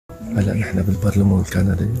هلا نحن بالبرلمان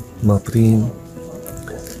الكندي ناطرين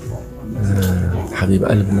حبيب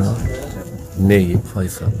قلبنا النائب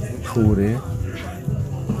فيصل الخوري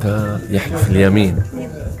تا يحلف اليمين،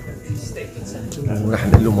 ورح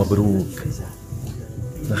نقول له مبروك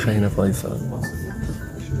لخينا فيصل.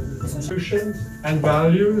 And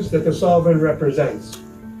values that the sovereign represents,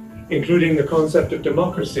 including the concept of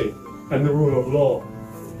democracy and the rule of law.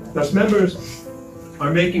 Thus, members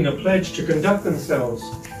are making a pledge to conduct themselves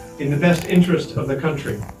in the best interest of the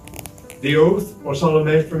country. The oath or solemn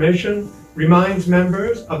affirmation reminds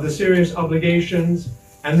members of the serious obligations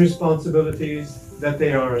and responsibilities that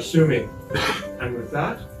they are assuming. And with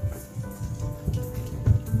that,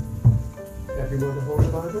 everyone to hold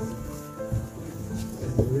the Bible.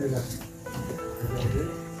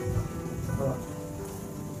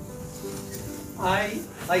 I,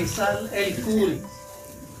 Faisal El-Khoury,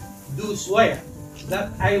 do swear that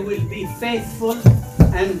I will be faithful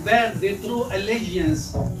and bear the true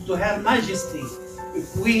allegiance to Her Majesty,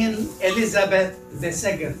 Queen Elizabeth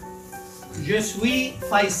II. Je suis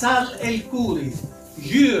Faisal El-Khoury,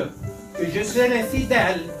 jure que je serai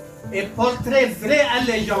fidèle et porterai vraie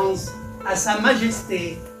allégeance à Sa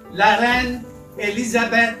Majesté, la Reine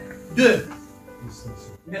Elizabeth II.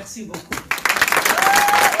 Merci beaucoup.